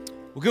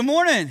Well, good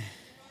morning.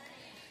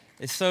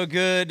 It's so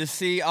good to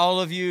see all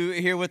of you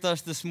here with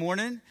us this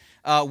morning.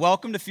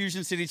 Welcome to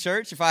Fusion City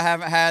Church. If I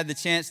haven't had the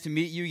chance to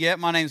meet you yet,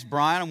 my name's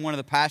Brian. I'm one of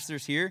the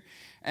pastors here.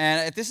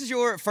 And if this is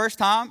your first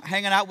time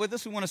hanging out with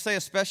us, we want to say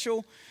a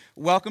special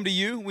welcome to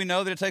you. We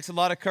know that it takes a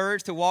lot of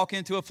courage to walk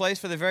into a place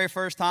for the very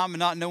first time and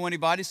not know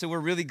anybody. So we're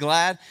really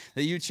glad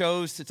that you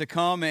chose to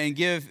come and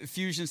give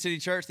Fusion City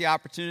Church the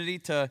opportunity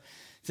to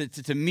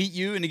meet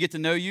you and to get to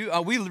know you.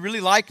 We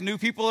really like new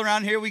people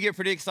around here. We get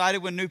pretty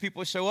excited when new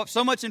people show up.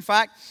 So much, in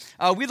fact,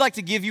 we'd like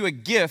to give you a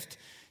gift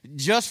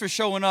just for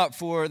showing up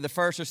for the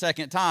first or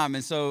second time.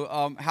 And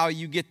so how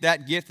you get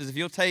that gift is if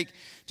you'll take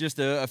just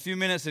a few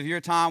minutes of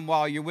your time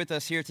while you're with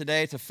us here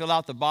today to fill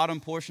out the bottom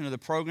portion of the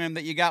program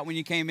that you got when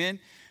you came in.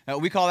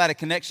 We call that a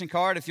connection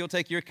card. If you'll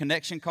take your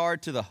connection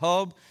card to the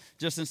hub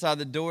just inside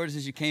the doors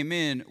as you came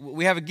in,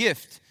 we have a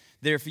gift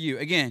there for you.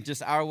 Again,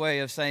 just our way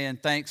of saying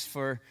thanks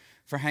for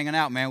hanging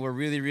out, man. We're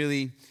really,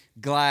 really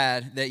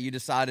glad that you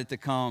decided to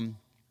come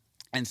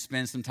and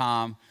spend some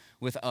time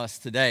with us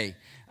today.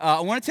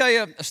 I want to tell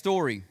you a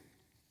story.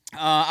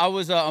 I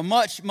was a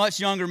much, much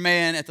younger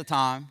man at the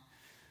time.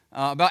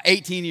 About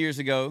 18 years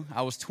ago,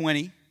 I was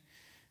 20.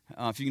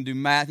 If you can do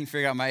math, you can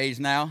figure out my age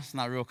now. It's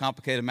not real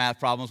complicated math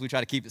problems. We try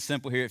to keep it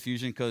simple here at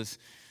Fusion because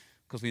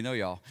we know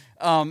y'all.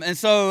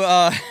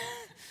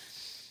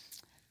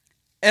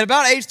 At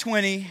about age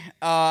 20,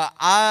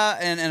 I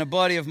and a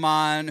buddy of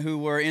mine who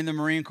were in the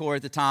Marine Corps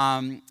at the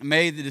time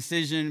made the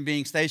decision,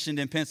 being stationed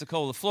in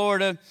Pensacola,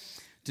 Florida,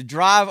 to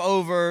drive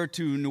over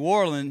to New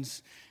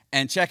Orleans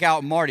and check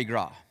out Mardi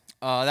Gras.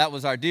 That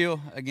was our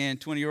deal. Again,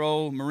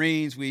 20-year-old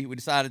Marines, we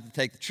decided to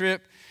take the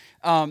trip.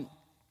 And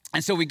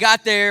so we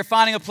got there,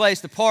 finding a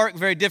place to park,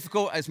 very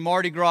difficult. As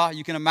Mardi Gras,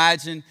 you can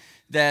imagine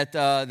that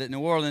New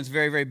Orleans,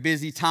 very, very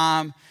busy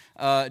time.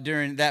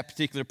 During that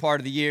particular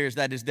part of the year,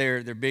 that is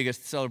their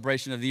biggest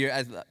celebration of the year.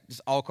 As just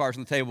all cards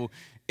on the table,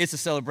 it's a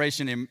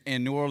celebration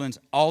in New Orleans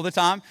all the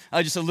time,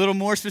 just a little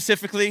more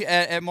specifically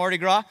at Mardi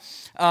Gras.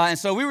 And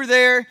so we were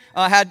there,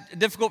 had a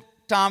difficult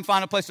time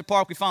finding a place to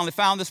park. We finally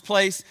found this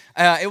place.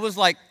 It was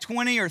like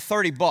 $20 or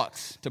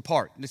 $30 to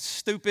park. This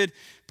stupid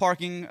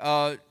parking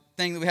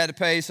thing that we had to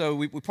pay. So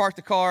we parked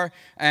the car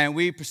and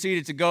we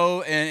proceeded to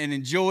go and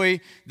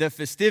enjoy the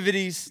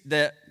festivities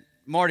that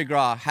Mardi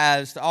Gras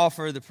has to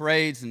offer, the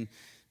parades and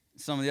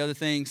some of the other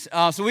things.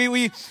 So we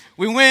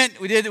went,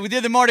 we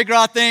did the Mardi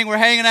Gras thing. We're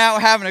hanging out,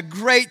 we're having a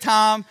great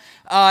time,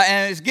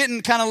 and it's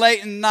getting kind of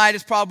late in the night.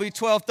 It's probably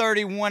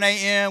 12:30, 1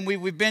 a.m.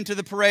 We've been to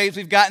the parades,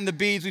 we've gotten the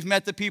beads, we've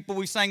met the people,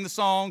 we sang the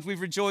songs,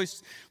 we've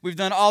rejoiced, we've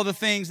done all the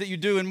things that you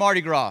do in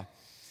Mardi Gras.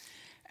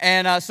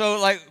 And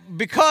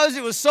because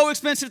it was so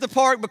expensive to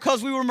park,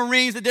 because we were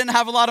Marines that didn't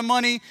have a lot of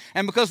money,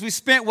 and because we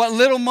spent what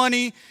little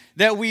money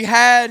that we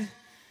had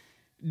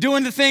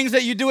doing the things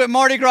that you do at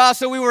Mardi Gras,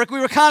 so we were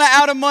kind of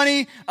out of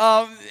money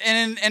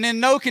and in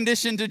no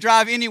condition to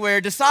drive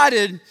anywhere,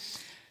 decided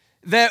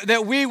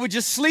that we would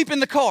just sleep in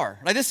the car.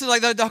 Like this is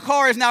like the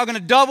car is now going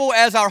to double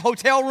as our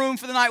hotel room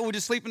for the night. We'll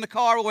just sleep in the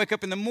car. We'll wake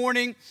up in the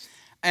morning,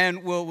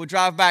 and we'll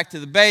drive back to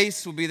the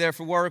base. We'll be there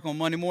for work on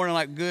Monday morning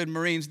like good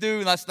Marines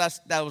do.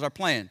 That was our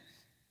plan.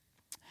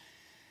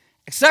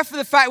 Except for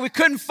the fact we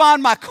couldn't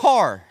find my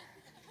car.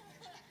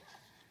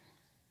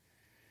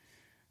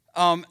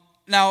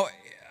 Now,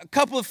 a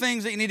couple of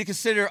things that you need to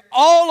consider.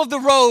 All of the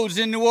roads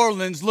in New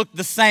Orleans look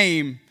the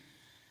same,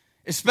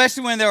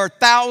 especially when there are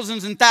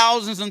thousands and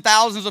thousands and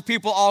thousands of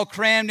people all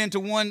crammed into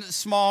one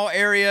small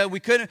area.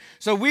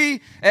 So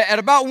at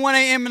about 1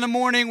 a.m. in the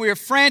morning, we were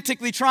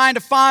frantically trying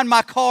to find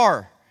my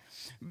car.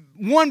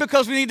 One,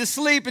 because we need to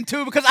sleep, and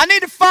two, because I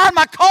need to find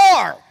my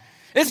car.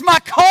 It's my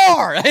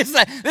car.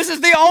 This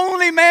is the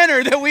only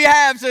manner that we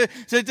have to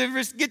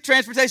get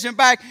transportation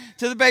back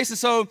to the base. And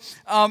so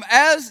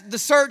as the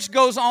search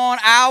goes on,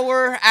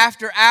 hour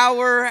after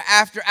hour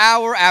after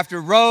hour,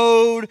 after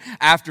road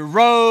after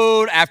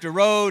road after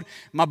road,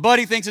 my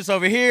buddy thinks it's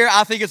over here.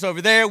 I think it's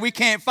over there. We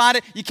can't find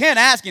it. You can't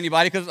ask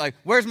anybody because,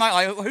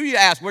 who do you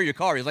ask where your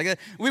car is?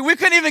 We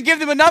couldn't even give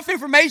them enough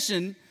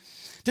information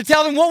to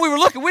tell them what we were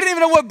looking. We didn't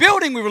even know what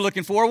building we were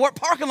looking for or what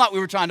parking lot we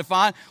were trying to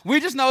find.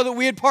 We just know that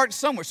we had parked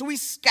somewhere. So we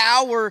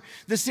scour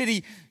the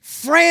city,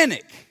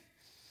 frantic,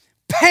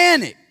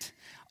 panicked,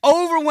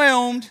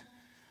 overwhelmed,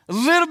 a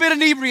little bit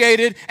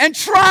inebriated, and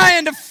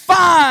trying to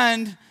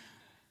find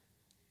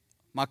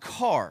my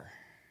car.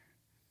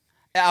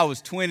 I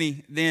was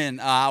 20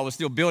 then. I was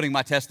still building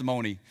my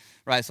testimony,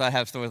 right? So I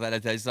have stories like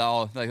that. It's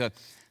all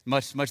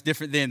much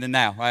different then than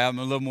now, right? I'm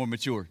a little more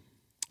mature.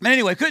 But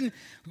anyway,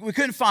 we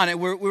couldn't find it.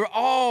 We were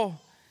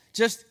all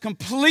just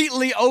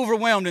completely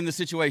overwhelmed in the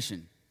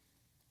situation.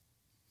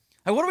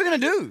 Like, what are we going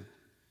to do?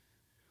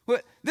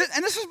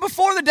 And this was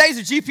before the days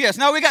of GPS.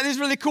 Now we got these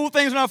really cool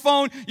things on our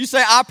phone. You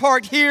say, I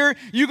parked here.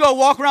 You go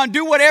walk around,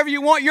 do whatever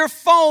you want. Your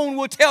phone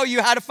will tell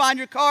you how to find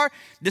your car.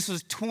 This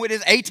was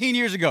 18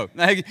 years ago.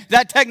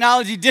 That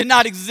technology did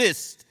not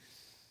exist.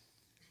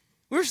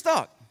 We were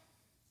stuck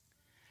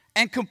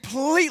and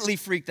completely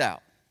freaked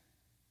out.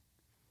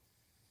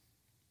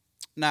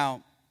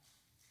 Now,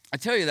 I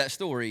tell you that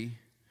story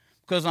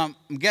because I'm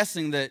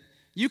guessing that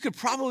you could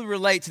probably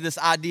relate to this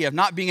idea of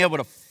not being able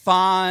to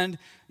find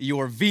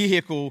your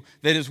vehicle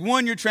that is,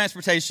 one, your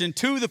transportation,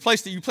 two, the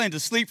place that you plan to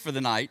sleep for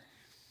the night,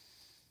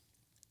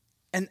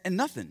 and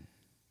nothing.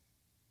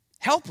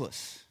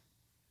 Helpless.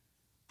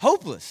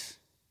 Hopeless.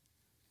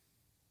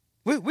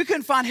 We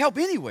couldn't find help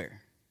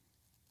anywhere.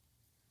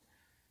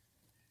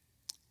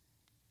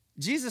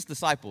 Jesus'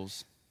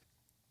 disciples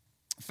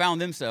found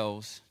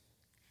themselves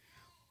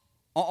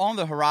on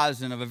the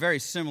horizon of a very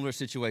similar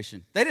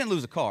situation. They didn't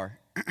lose a car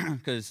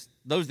because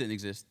those didn't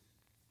exist.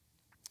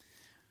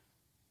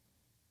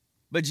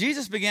 But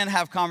Jesus began to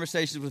have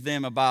conversations with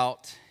them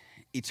about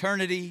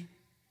eternity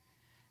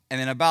and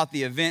then about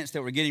the events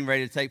that were getting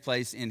ready to take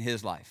place in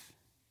his life.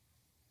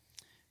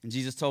 And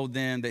Jesus told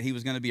them that he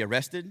was going to be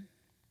arrested,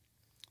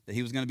 that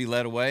he was going to be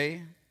led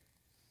away,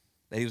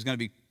 that he was going to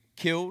be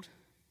killed,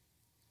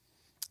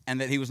 and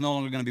that he was no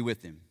longer going to be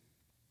with them.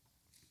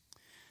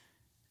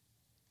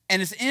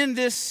 And it's in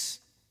this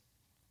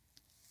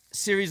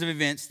series of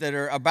events that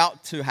are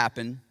about to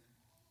happen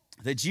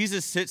that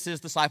Jesus sits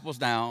his disciples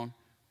down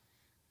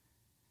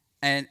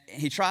and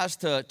he tries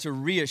to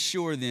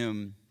reassure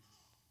them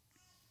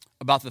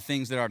about the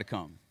things that are to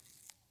come.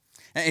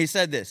 And he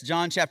said this,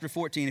 John chapter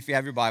 14, if you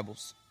have your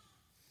Bibles,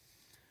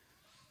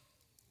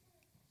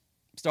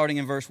 starting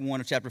in verse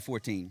 1 of chapter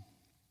 14.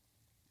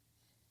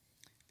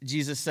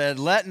 Jesus said,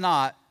 "Let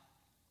not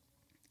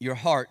your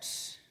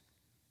hearts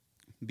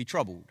be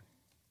troubled."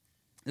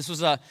 This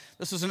was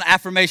an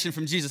affirmation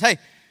from Jesus. Hey,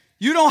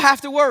 you don't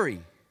have to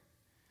worry.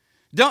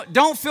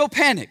 Don't feel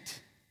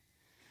panicked.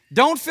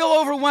 Don't feel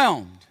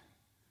overwhelmed.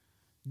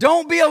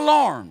 Don't be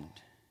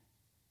alarmed.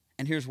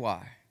 And here's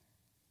why.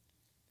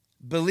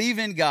 Believe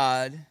in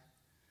God.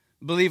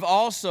 Believe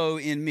also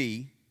in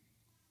me.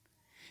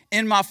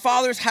 In my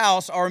Father's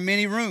house are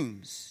many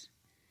rooms.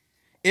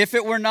 If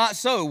it were not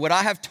so, would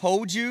I have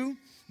told you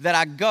that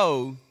I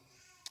go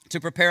to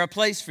prepare a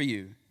place for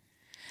you?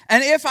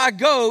 And if I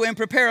go and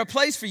prepare a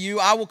place for you,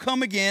 I will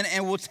come again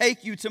and will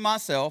take you to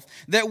myself,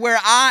 that where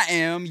I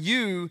am,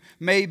 you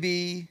may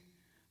be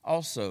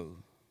also.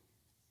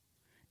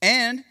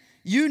 And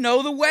you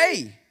know the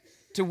way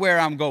to where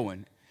I'm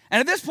going. And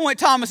at this point,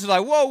 Thomas is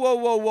like,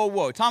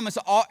 whoa. Thomas,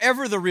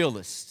 ever the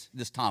realist,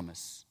 this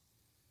Thomas.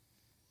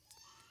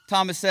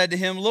 Thomas said to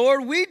him,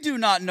 "Lord, we do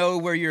not know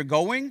where you're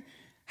going.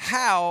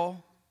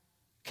 How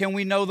can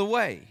we know the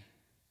way?"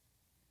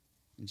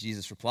 And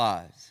Jesus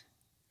replies.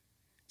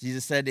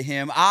 Jesus said to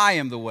him, "I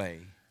am the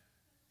way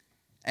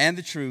and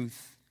the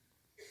truth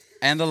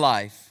and the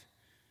life.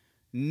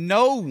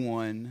 No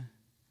one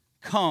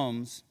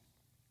comes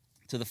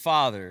to the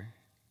Father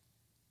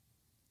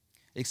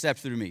except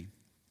through me."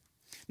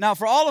 Now,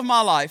 for all of my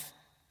life,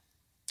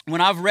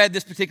 when I've read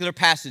this particular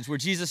passage where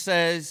Jesus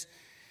says,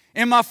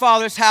 "In my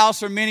Father's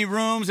house are many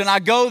rooms, and I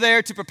go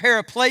there to prepare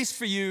a place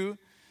for you,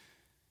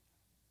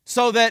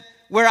 so that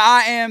where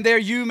I am, there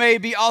you may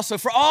be also."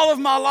 For all of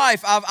my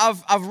life,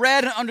 I've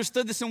read and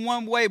understood this in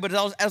one way, but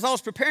as I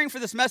was preparing for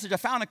this message, I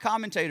found a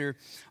commentator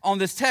on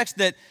this text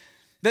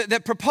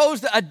that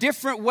proposed a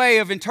different way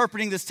of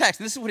interpreting this text.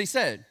 And this is what he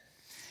said.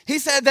 He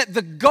said that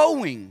the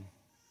going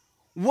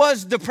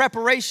was the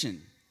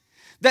preparation.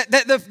 That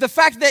the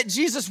fact that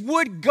Jesus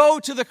would go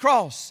to the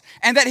cross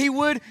and that he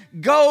would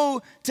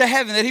go to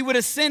heaven, that he would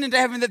ascend into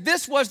heaven, that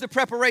this was the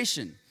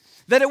preparation.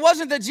 That it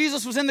wasn't that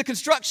Jesus was in the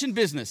construction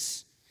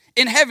business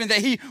in heaven,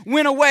 that he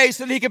went away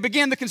so that he could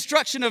begin the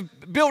construction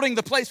of building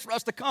the place for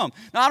us to come.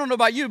 Now, I don't know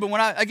about you, but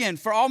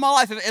for all my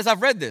life, as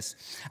I've read this,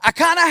 I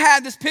kind of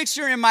had this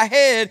picture in my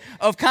head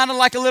of kind of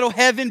like a little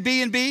heaven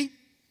B&B,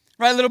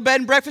 right? A little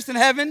bed and breakfast in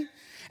heaven.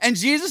 And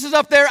Jesus is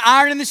up there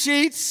ironing the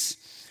sheets,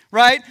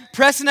 right?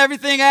 Pressing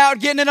everything out,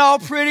 getting it all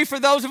pretty for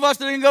those of us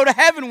that are going to go to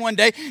heaven one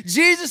day.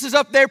 Jesus is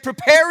up there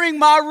preparing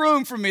my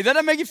room for me. Doesn't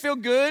that make you feel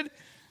good?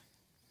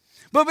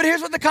 But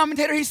here's what the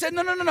commentator, he said,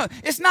 no.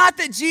 It's not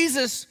that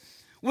Jesus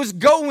was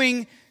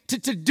going to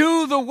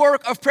do the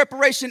work of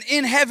preparation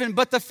in heaven,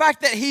 but the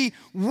fact that he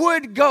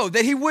would go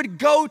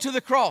to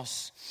the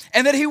cross,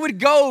 and that he would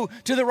go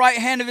to the right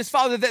hand of his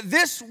Father, that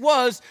this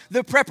was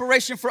the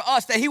preparation for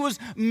us, that he was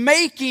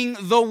making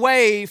the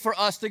way for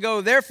us to go.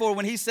 Therefore,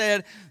 when he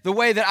said, "The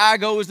way that I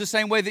go is the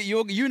same way that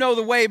you know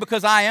the way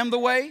because I am the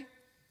way,"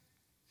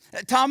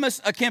 Thomas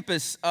à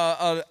Kempis,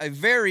 a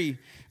very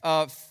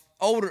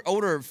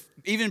older,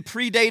 even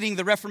predating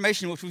the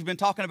Reformation, which we've been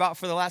talking about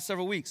for the last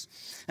several weeks,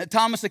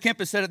 Thomas à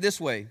Kempis said it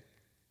this way.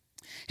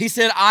 He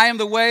said, "I am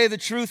the way, the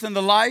truth, and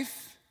the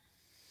life.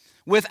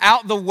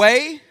 Without the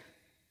way,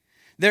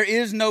 there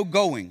is no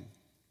going.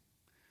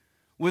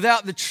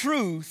 Without the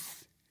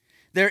truth,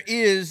 there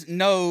is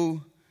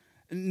no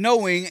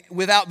knowing.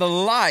 Without the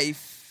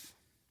life,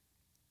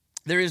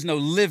 there is no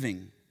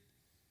living.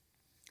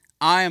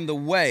 I am the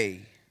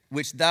way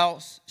which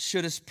thou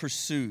shouldest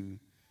pursue,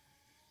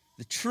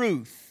 the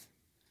truth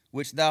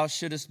which thou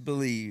shouldest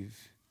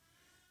believe,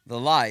 the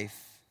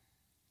life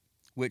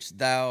which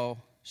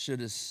thou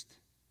shouldest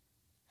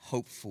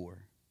hope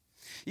for."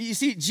 You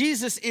see,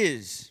 Jesus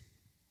is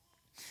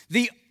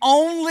the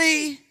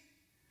only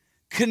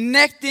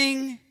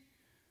connecting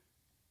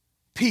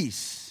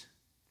piece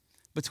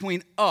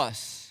between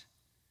us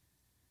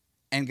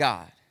and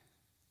God.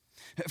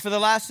 For the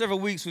last several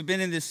weeks, we've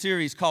been in this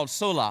series called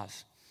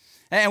Solas.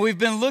 And we've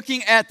been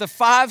looking at the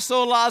 5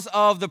 solas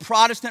of the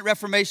Protestant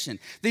Reformation.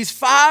 These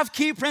 5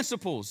 key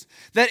principles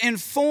that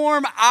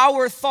inform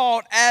our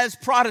thought as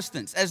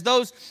Protestants, as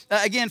those,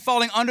 again,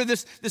 falling under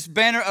this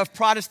banner of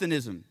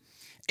Protestantism.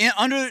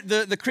 Under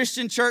the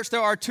Christian church, there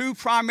are 2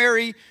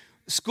 primary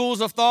schools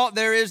of thought.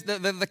 There is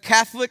the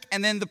Catholic,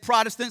 and then the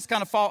Protestants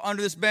kind of fall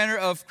under this banner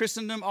of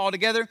Christendom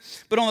altogether.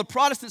 But on the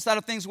Protestant side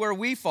of things, where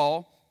we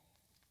fall,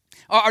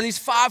 are these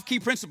 5 key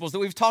principles that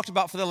we've talked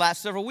about for the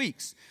last several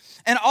weeks.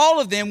 And all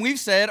of them, we've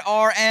said,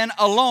 are an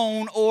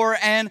alone or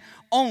an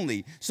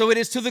only. So it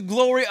is to the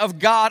glory of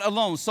God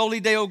alone, soli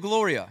Deo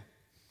gloria.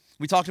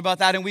 We talked about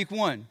that in week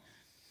 1.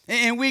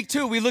 In week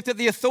 2, we looked at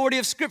the authority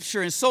of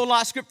Scripture and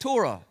sola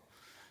scriptura,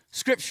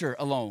 Scripture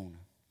alone.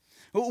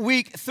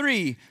 Week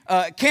 3,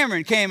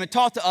 Cameron came and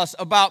talked to us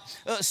about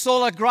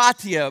sola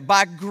gratia,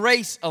 by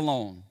grace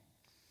alone.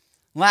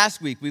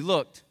 Last week, we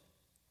looked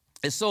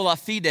at sola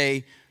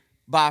fide,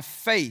 by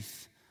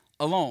faith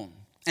alone.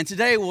 And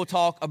today we'll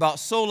talk about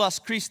solas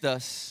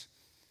Christus,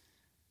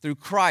 through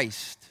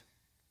Christ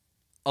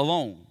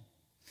alone.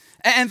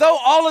 And though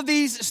all of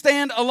these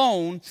stand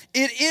alone,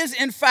 it is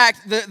in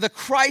fact the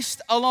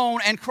Christ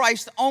alone and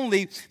Christ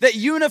only that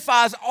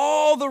unifies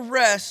all the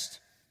rest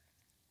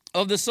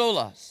of the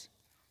solas.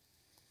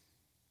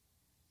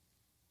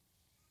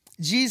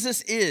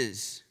 Jesus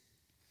is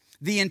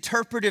the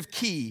interpretive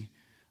key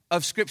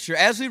of Scripture.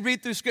 As we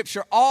read through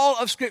Scripture, all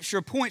of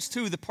Scripture points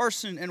to the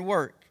person and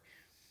work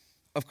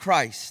of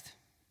Christ.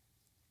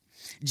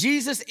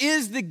 Jesus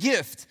is the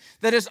gift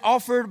that is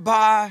offered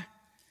by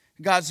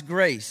God's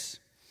grace.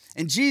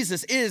 And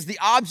Jesus is the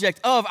object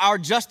of our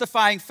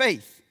justifying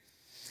faith.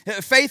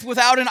 Faith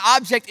without an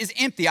object is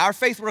empty. Our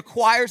faith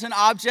requires an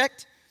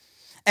object.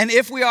 And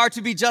if we are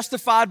to be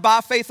justified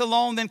by faith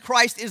alone, then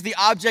Christ is the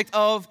object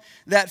of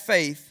that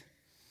faith.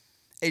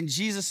 And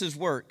Jesus'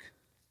 work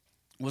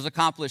was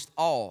accomplished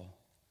all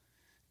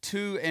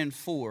to and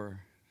for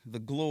the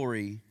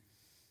glory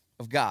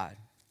of God.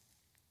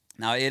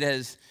 Now, it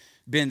has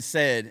been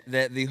said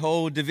that the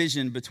whole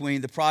division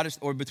between the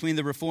Protestant or between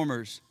the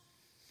Reformers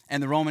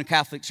and the Roman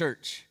Catholic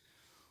Church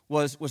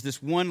was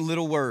this one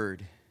little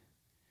word,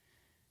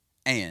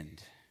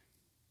 and.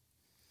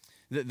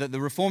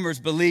 The Reformers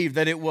believed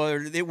that it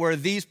were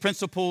these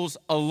principles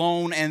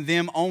alone and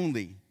them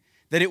only,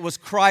 that it was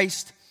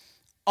Christ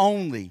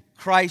only,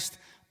 Christ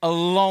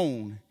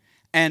alone,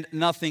 and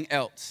nothing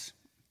else.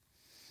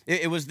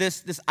 It was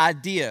this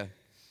idea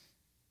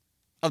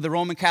of the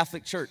Roman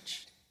Catholic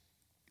Church,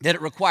 that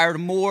it required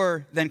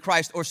more than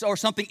Christ or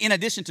something in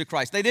addition to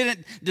Christ. They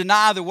didn't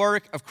deny the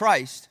work of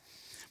Christ,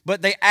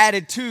 but they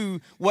added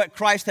to what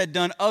Christ had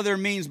done other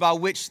means by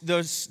which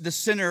the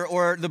sinner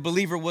or the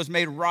believer was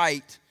made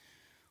right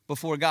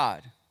before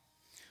God.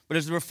 But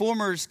as the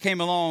Reformers came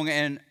along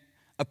and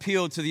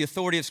appealed to the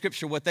authority of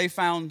Scripture, what they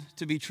found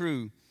to be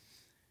true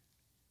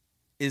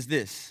is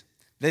this,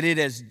 that it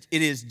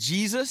is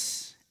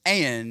Jesus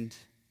and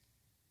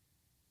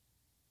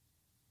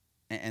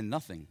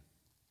nothing.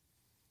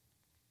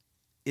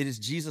 It is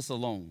Jesus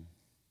alone.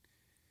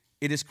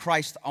 It is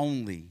Christ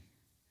only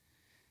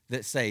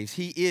that saves.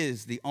 He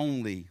is the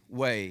only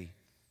way,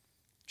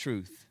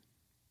 truth,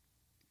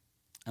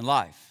 and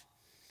life.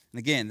 And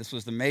again, this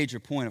was the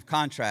major point of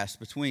contrast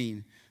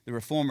between the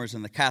Reformers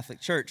and the Catholic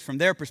Church. From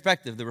their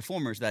perspective, the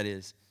Reformers, that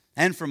is,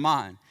 and from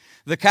mine.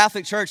 The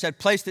Catholic Church had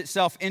placed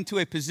itself into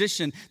a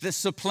position that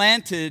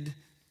supplanted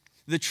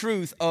the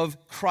truth of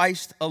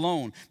Christ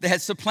alone. They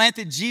had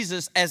supplanted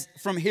Jesus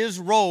from his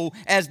role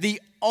as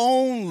the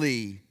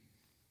only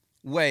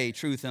way,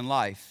 truth, and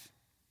life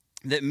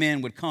that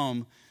men would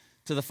come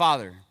to the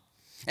Father.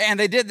 And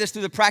they did this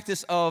through the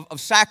practice of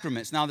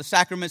sacraments. Now, the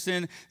sacraments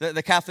in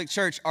the Catholic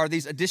Church are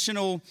these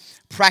additional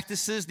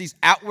practices, these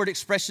outward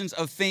expressions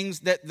of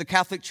things that the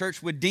Catholic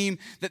Church would deem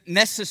that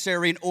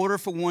necessary in order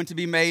for one to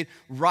be made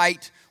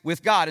right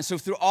with God. And so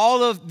through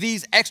all of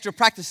these extra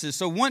practices,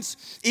 so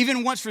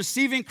even once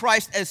receiving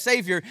Christ as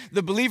Savior,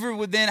 the believer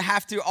would then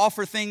have to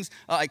offer things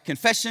like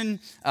confession,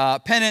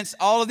 penance,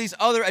 all of these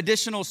other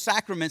additional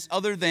sacraments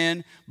other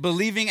than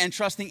believing and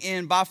trusting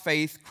in, by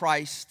faith,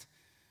 Christ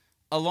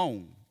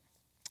alone.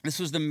 This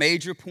was the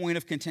major point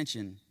of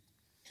contention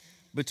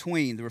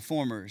between the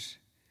Reformers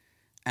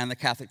and the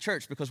Catholic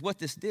Church, because what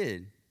this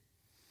did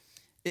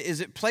is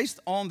it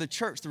placed on the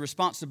church the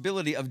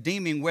responsibility of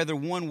deeming whether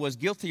one was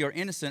guilty or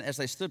innocent as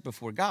they stood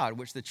before God,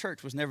 which the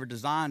church was never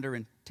designed or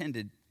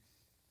intended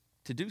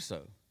to do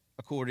so,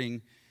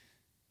 according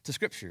to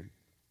Scripture.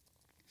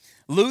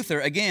 Luther,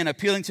 again,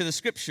 appealing to the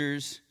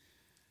Scriptures,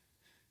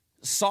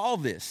 saw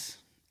this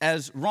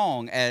as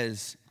wrong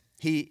as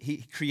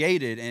he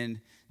created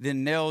and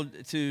then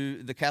nailed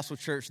to the Castle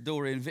Church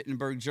door in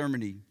Wittenberg,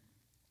 Germany,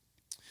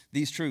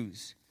 these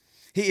truths.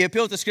 He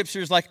appealed to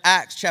Scriptures like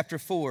Acts chapter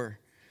 4,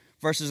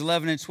 verses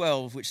 11 and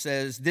 12, which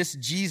says, "This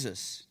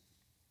Jesus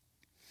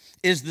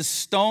is the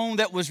stone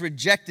that was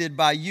rejected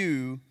by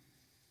you,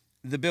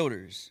 the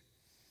builders,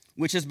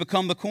 which has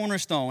become the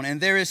cornerstone,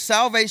 and there is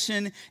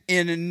salvation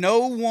in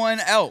no one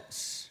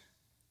else.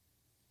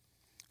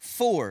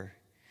 For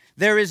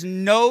there is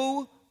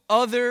no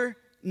other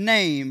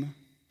name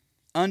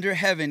under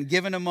heaven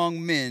given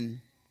among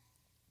men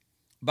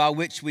by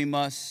which we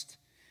must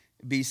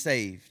be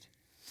saved.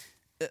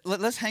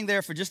 Let's hang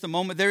there for just a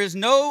moment. There is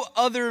no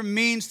other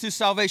means to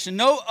salvation,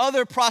 no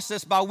other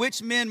process by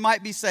which men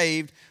might be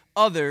saved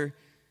other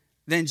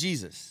than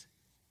Jesus.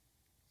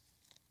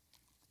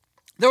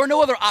 There were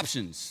no other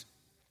options.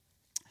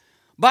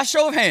 By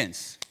show of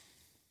hands,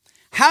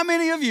 how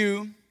many of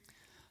you,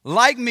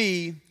 like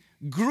me,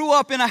 grew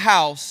up in a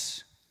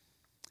house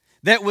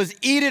that was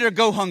eat it or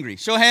go hungry?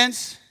 Show of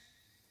hands.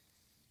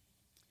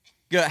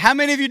 Good. How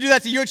many of you do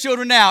that to your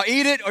children now?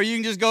 Eat it or you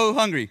can just go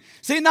hungry.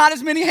 See, not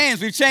as many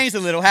hands. We've changed a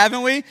little,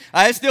 haven't we?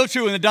 It's still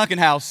true in the Duncan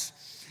house.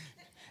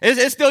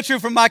 It's still true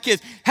for my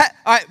kids. All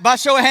right, by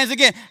show of hands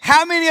again.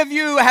 How many of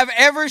you have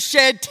ever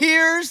shed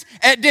tears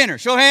at dinner?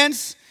 Show of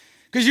hands.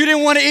 Because you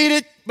didn't want to eat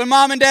it, but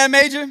mom and dad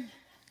made you.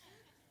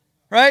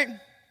 Right?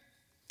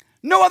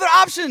 No other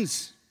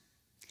options.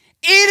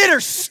 Eat it or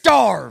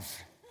starve.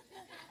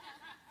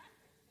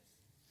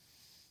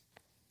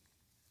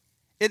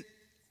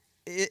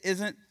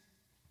 Isn't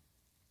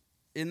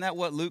that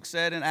what Luke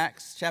said in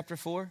Acts chapter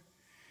 4?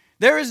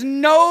 There is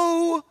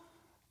no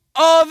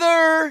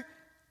other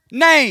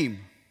name.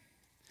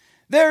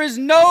 There is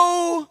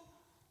no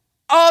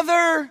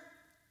other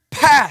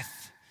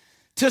path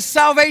to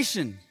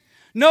salvation.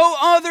 No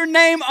other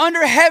name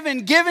under heaven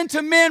given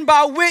to men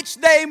by which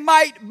they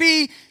might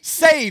be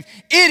saved.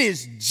 It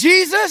is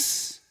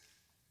Jesus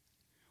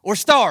or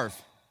starve.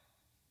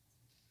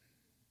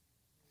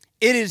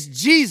 It is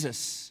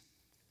Jesus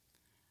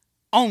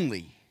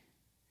only.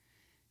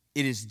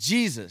 It is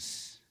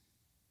Jesus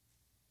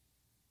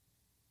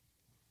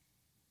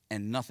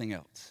and nothing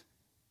else.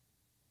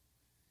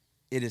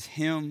 It is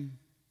Him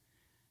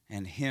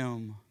and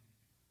Him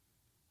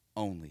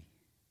only.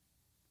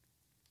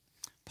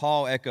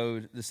 Paul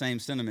echoed the same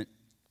sentiment.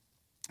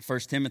 1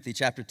 Timothy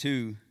chapter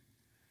 2,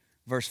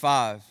 verse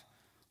 5.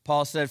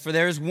 Paul said, "For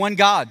there is one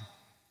God,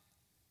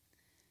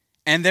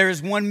 and there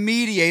is one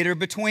mediator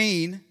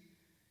between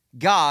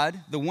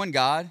God, the one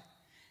God,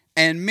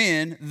 and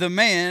men, the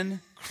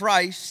man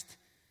Christ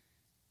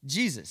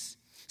Jesus."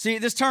 See,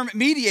 this term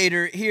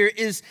mediator here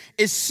is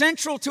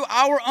central to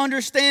our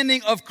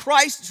understanding of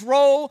Christ's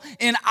role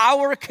in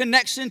our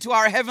connection to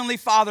our Heavenly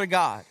Father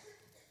God.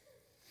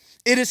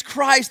 It is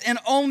Christ and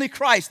only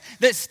Christ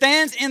that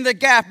stands in the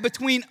gap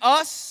between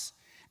us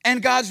and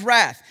God's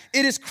wrath.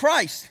 It is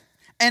Christ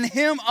and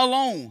Him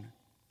alone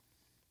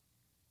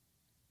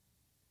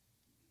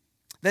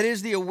that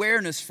is the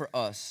awareness for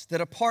us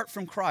that apart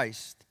from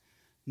Christ,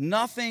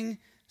 nothing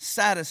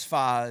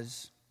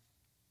satisfies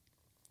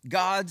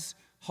God's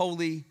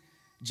holy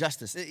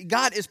justice.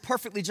 God is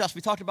perfectly just. We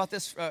talked about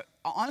this,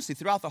 honestly,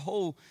 throughout the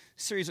whole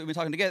series that we've been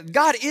talking together.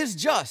 God is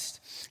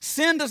just.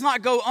 Sin does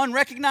not go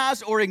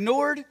unrecognized or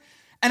ignored,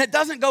 and it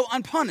doesn't go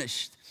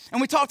unpunished. And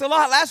we talked a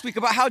lot last week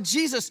about how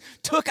Jesus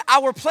took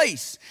our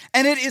place,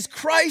 and it is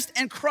Christ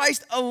and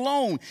Christ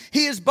alone.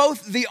 He is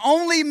both the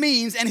only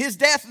means and His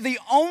death the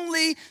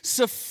only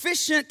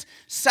sufficient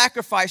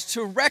sacrifice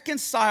to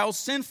reconcile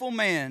sinful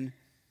man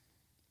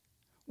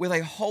with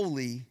a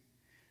holy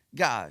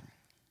God.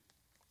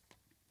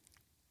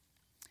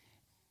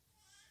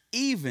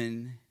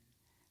 Even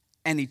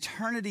an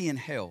eternity in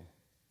hell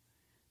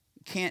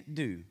can't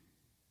do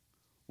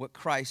what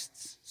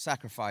Christ's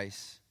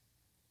sacrifice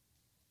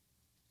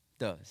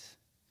does.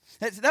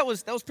 That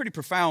was pretty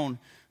profound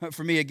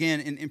for me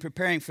again in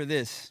preparing for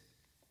this.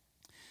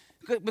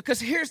 Because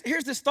here's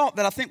this thought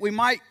that I think we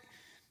might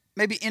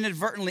maybe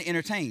inadvertently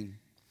entertain.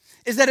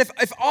 Is that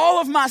if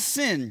all of my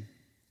sin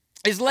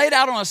is laid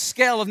out on a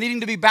scale of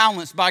needing to be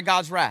balanced by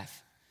God's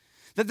wrath,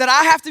 that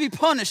I have to be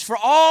punished for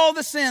all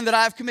the sin that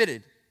I've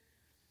committed,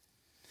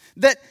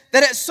 that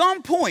at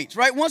some point,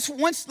 right, once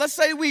let's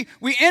say we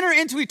enter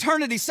into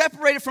eternity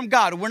separated from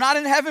God. We're not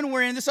in heaven,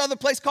 we're in this other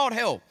place called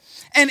hell.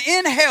 And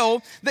in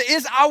hell, there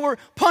is our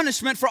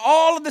punishment for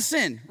all of the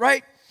sin,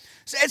 right?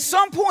 So at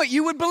some point,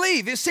 you would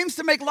believe, it seems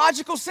to make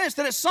logical sense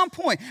that at some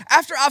point,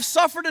 after I've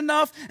suffered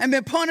enough and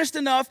been punished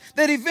enough,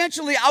 that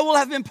eventually I will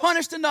have been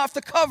punished enough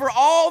to cover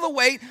all the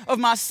weight of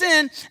my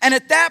sin. And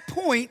at that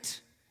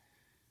point,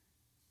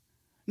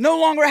 no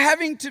longer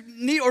having to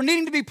need or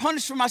needing to be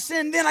punished for my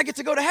sin, then I get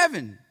to go to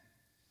heaven.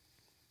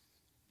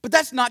 But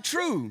that's not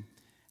true.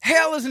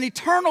 Hell is an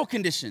eternal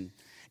condition.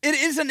 It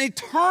is an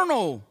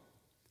eternal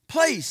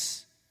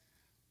place.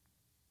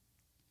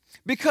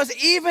 Because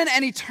even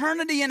an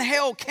eternity in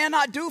hell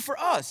cannot do for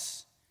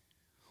us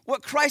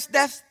what Christ's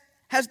death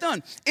has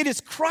done. It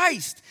is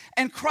Christ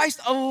and Christ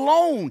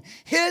alone,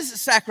 His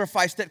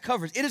sacrifice that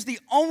covers. It is the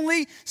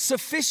only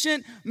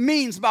sufficient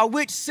means by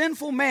which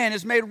sinful man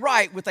is made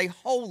right with a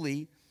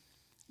holy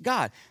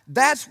God.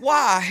 That's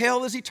why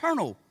hell is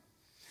eternal.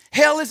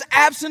 Hell is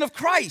absent of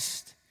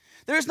Christ.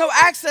 There is no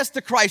access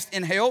to Christ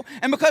in hell.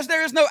 And because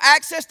there is no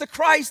access to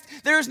Christ,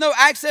 there is no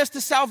access to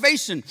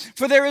salvation.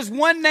 For there is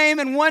one name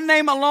and one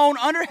name alone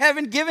under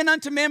heaven given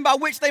unto men by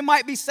which they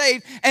might be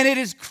saved. And it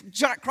is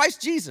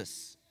Christ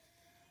Jesus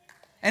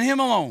and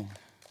him alone.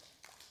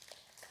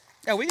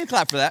 Yeah, we can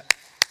clap for that.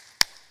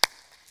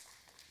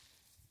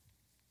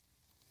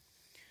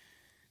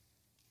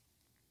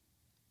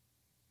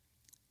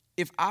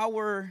 If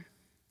our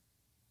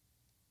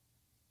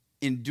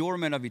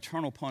endurement of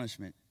eternal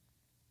punishment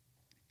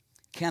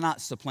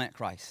cannot supplant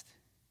Christ,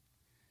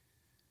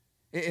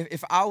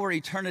 if our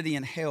eternity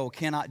in hell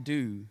cannot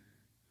do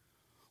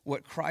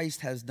what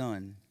Christ has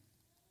done,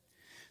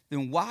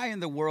 then why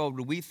in the world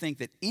would we think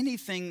that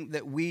anything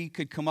that we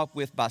could come up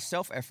with by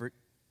self-effort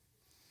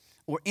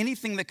or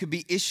anything that could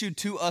be issued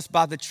to us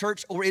by the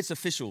church or its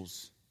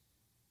officials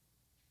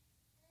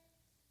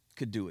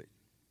could do it?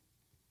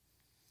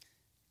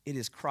 It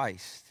is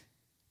Christ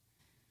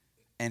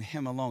and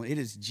him alone. It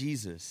is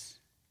Jesus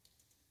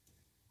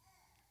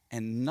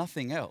and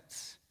nothing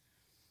else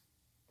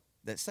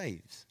that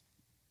saves.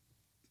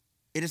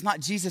 It is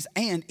not Jesus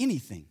and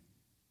anything.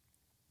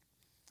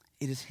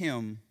 It is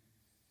him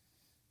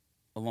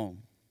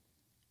alone.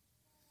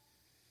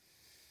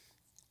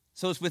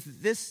 So it's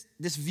with this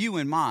view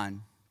in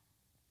mind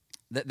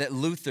that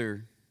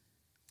Luther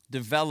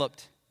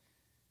developed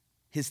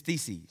his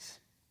theses.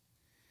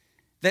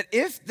 That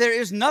if there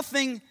is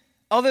nothing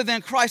other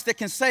than Christ that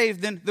can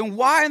save, then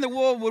why in the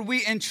world would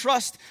we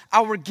entrust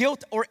our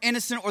guilt or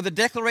innocence or the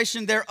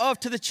declaration thereof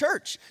to the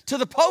church, to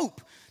the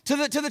Pope, to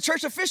the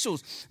church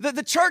officials?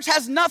 The church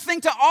has nothing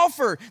to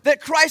offer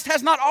that Christ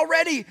has not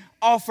already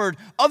offered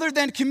other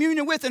than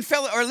communion with and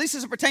fellowship, or at least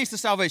as it pertains to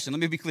salvation. Let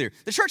me be clear.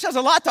 The church has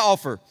a lot to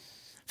offer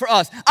for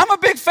us. I'm a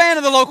big fan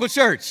of the local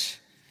church.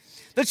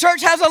 The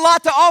church has a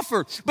lot to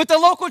offer, but the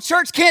local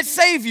church can't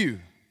save you.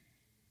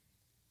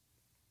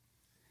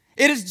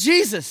 It is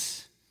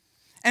Jesus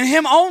and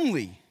him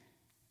only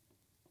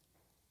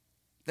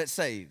that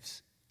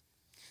saves.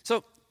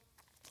 So,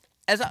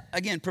 as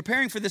again,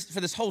 preparing for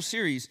this whole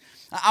series,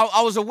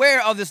 I was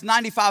aware of this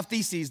 95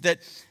 Theses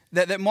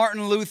that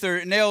Martin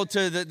Luther nailed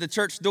to the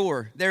church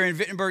door there in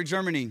Wittenberg,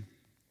 Germany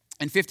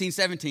in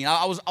 1517.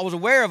 I was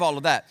aware of all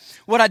of that.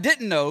 What I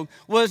didn't know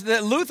was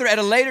that Luther at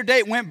a later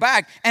date went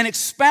back and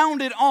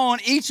expounded on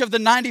each of the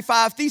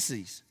 95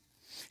 Theses.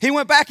 He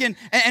went back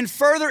and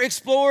further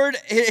explored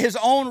his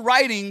own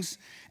writings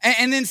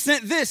and then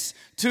sent this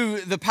to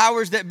the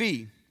powers that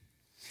be.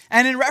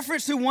 And in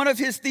reference to one of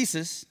his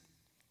theses,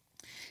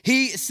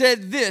 he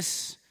said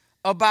this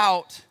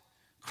about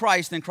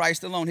Christ and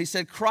Christ alone. He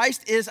said,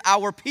 Christ is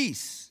our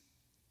peace,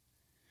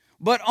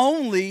 but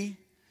only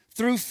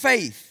through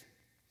faith.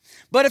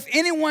 But if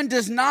anyone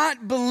does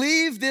not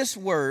believe this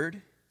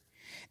word,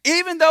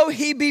 even though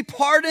he be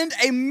pardoned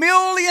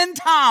 1,000,000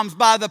 times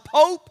by the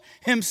Pope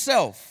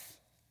himself,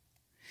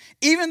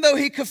 even though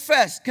he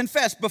confess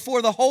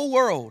before the whole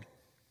world,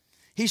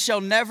 he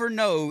shall never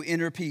know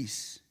inner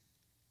peace.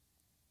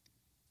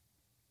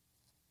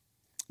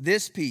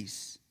 This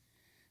peace,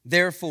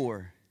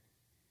 therefore,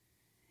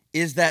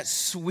 is that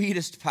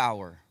sweetest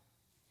power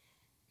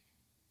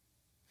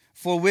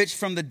for which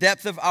from the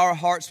depth of our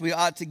hearts we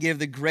ought to give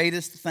the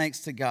greatest thanks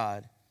to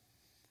God,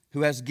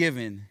 who has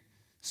given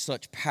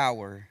such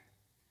power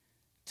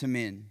to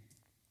men.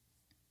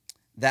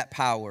 That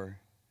power,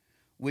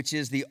 which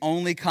is the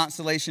only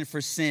consolation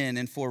for sin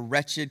and for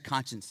wretched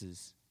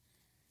consciences,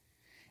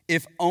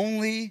 if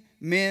only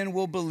men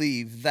will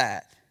believe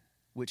that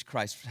which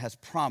Christ has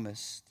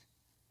promised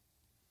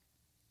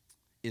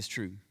is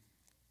true.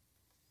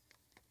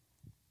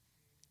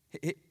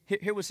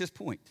 Here was his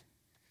point.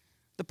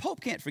 The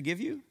Pope can't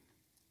forgive you.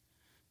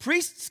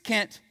 Priests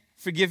can't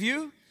forgive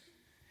you.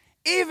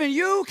 Even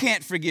you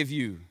can't forgive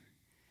you.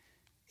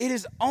 It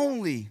is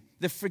only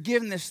the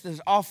forgiveness that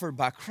is offered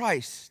by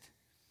Christ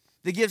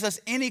that gives us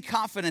any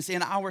confidence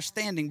in our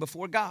standing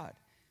before God.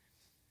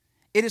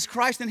 It is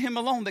Christ and him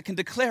alone that can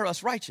declare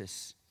us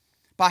righteous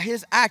by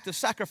his act of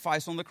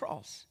sacrifice on the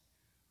cross.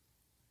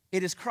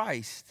 It is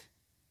Christ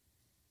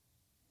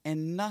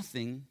and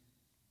nothing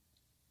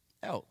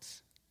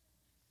else.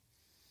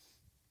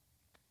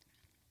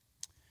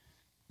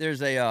 There's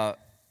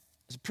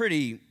it's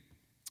pretty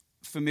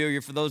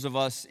familiar for those of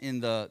us in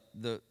the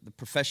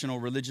professional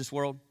religious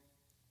world.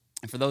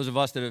 And for those of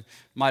us that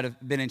might have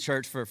been in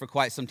church for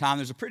quite some time,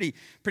 there's a pretty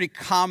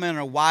common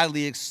or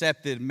widely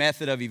accepted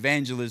method of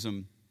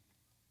evangelism.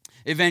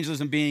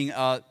 Evangelism being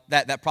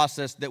that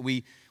process that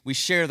we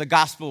share the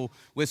gospel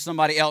with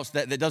somebody else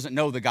that doesn't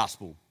know the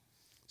gospel.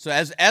 So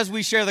as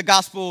we share the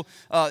gospel,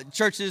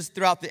 churches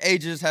throughout the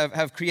ages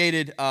have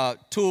created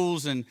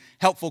tools and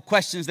helpful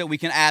questions that we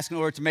can ask in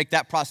order to make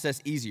that process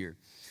easier.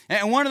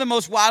 And one of the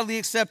most widely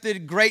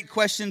accepted great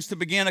questions to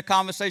begin a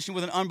conversation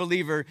with an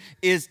unbeliever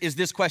is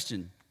this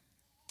question.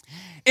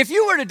 If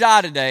you were to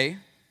die today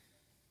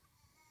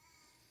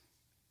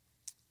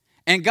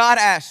and God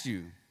asked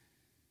you,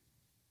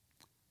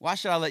 why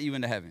should I let you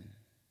into heaven?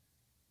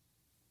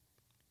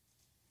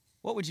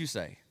 What would you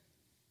say?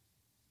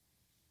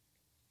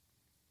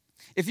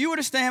 If you were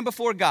to stand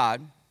before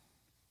God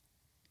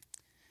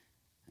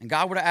and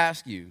God were to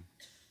ask you,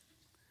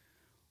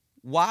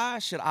 why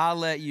should I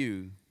let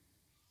you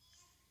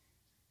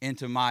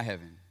into my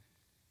heaven?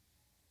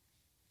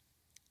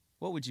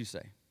 What would you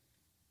say?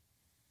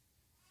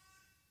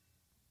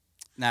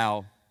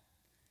 Now,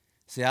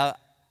 see, I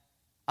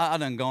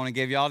done gone and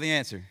gave you all the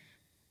answer.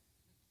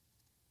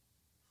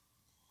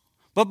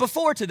 But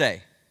before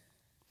today,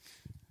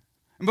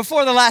 and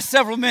before the last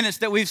several minutes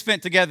that we've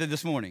spent together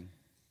this morning,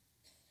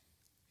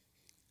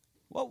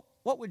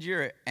 what would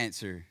your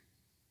answer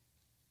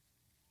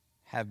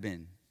have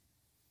been?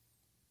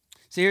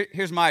 See,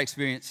 here's my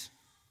experience.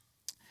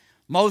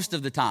 Most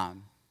of the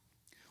time,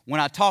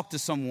 when I talk to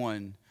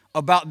someone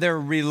about their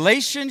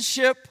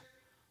relationship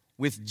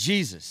with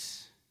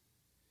Jesus,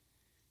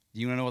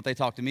 do you want to know what they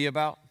talk to me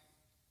about?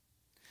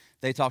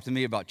 They talk to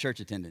me about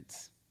church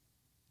attendance.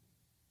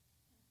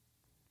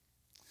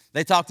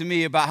 They talk to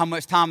me about how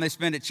much time they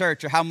spend at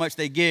church or how much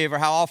they give or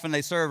how often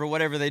they serve or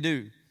whatever they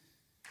do.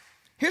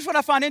 Here's what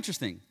I find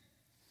interesting.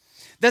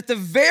 That the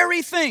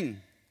very thing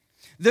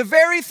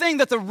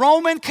that the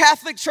Roman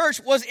Catholic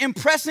Church was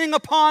impressing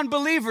upon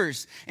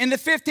believers in the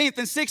 15th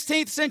and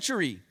 16th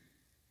century,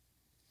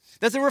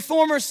 that the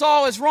Reformers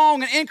saw as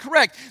wrong and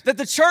incorrect, that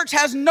the church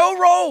has no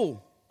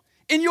role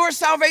in your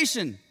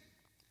salvation,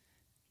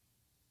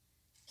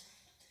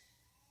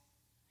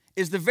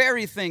 is the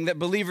very thing that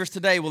believers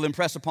today will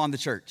impress upon the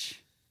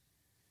church.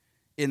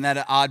 Isn't that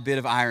an odd bit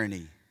of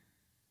irony?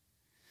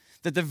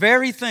 That the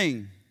very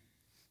thing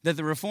that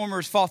the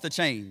Reformers fought to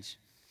change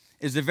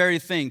is the very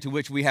thing to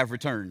which we have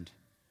returned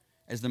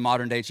as the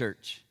modern day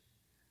church.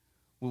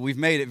 Well, we've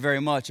made it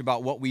very much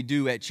about what we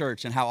do at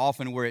church and how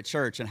often we're at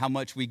church and how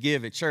much we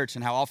give at church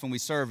and how often we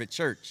serve at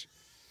church.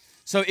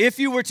 So if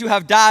you were to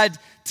have died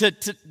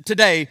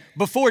today,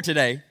 before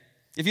today,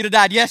 if you'd have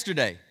died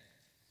yesterday,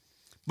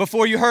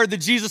 before you heard the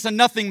Jesus and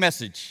nothing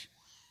message,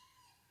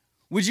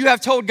 would you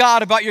have told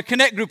God about your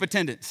Connect group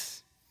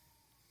attendance?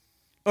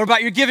 Or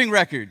about your giving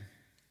record?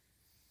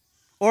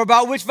 Or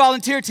about which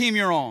volunteer team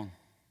you're on?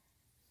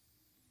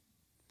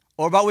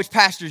 Or about which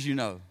pastors you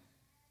know?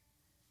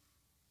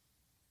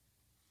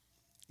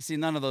 You see,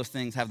 none of those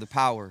things have the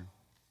power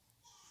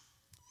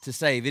to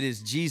save. It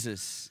is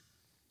Jesus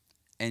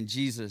and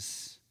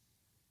Jesus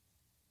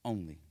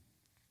only.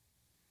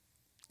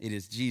 It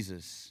is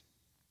Jesus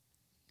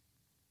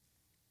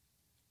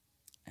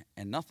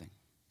and nothing.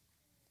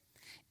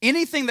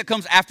 Anything that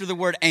comes after the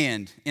word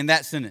 "and" in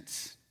that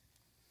sentence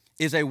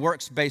is a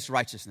works-based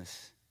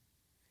righteousness.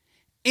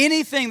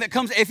 Anything that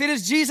comes, if it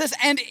is Jesus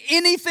and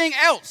anything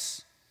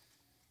else,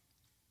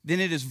 then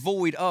it is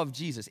void of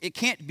Jesus. It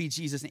can't be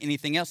Jesus and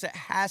anything else. It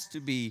has to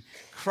be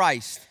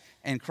Christ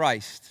and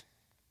Christ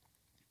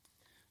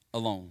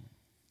alone.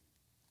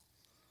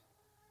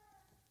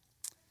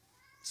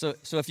 So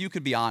if you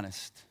could be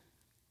honest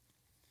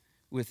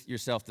with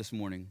yourself this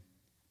morning,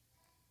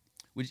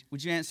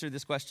 would you answer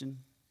this question?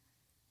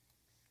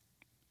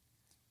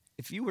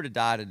 If you were to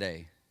die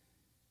today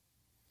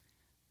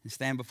and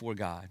stand before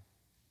God,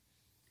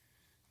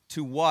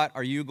 to what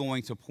are you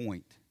going to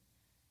point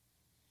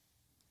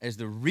as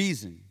the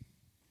reason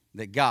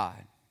that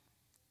God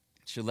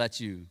should let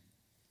you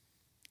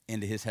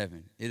into his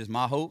heaven? It is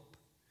my hope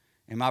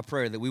and my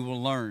prayer that we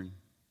will learn,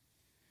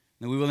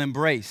 that we will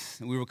embrace,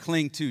 and we will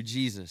cling to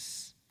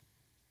Jesus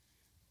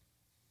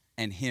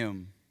and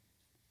him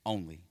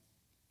only.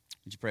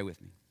 Would you pray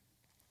with me?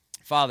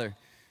 Father,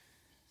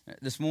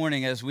 this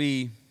morning as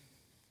we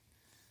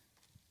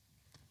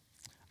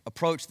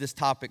approach this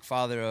topic,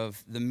 Father,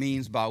 of the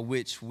means by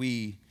which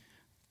we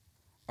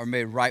are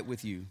made right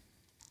with you,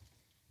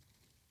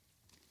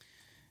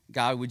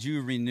 God, would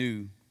you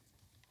renew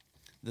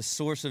the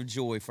source of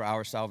joy for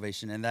our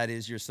salvation, and that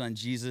is your Son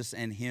Jesus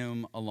and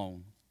him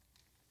alone.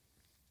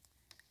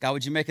 God,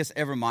 would you make us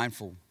ever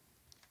mindful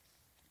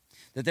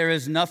that there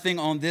is nothing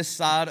on this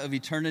side of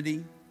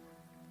eternity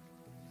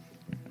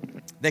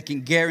that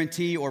can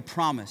guarantee or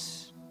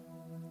promise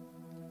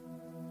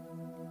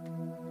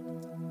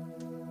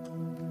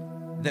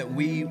that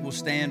we will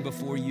stand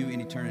before you in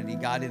eternity.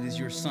 God, it is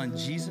your Son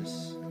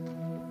Jesus,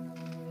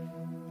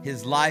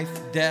 his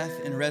life, death,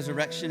 and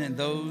resurrection, and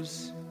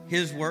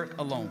his work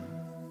alone,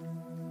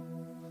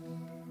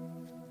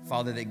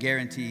 Father, that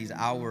guarantees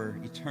our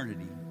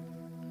eternity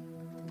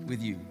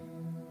with you.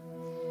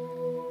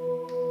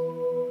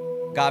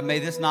 God, may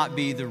this not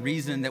be the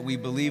reason that we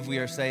believe we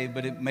are saved,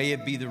 but may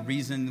it be the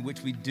reason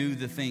which we do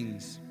the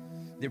things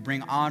that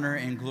bring honor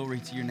and glory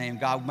to your name.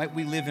 God, might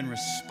we live in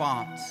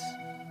response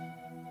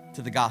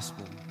to the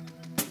gospel.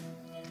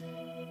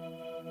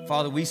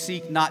 Father, we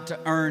seek not to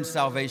earn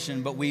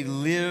salvation, but we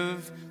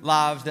live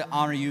lives that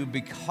honor you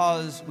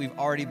because we've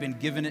already been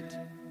given it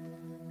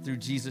through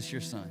Jesus,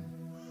 your Son.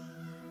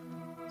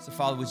 So,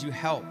 Father, would you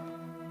help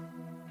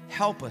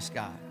us,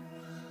 God,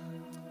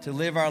 to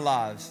live our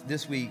lives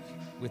this week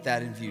with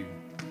that in view.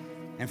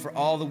 And for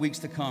all the weeks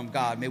to come,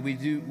 God, may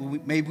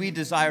we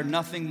desire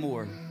nothing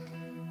more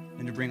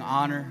than to bring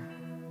honor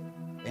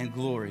and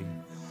glory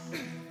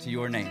to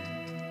your name.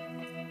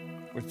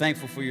 We're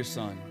thankful for your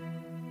Son.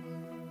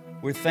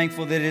 We're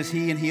thankful that it is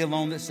he and he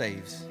alone that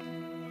saves.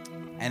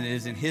 And it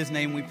is in his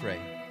name we pray.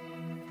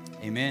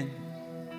 Amen.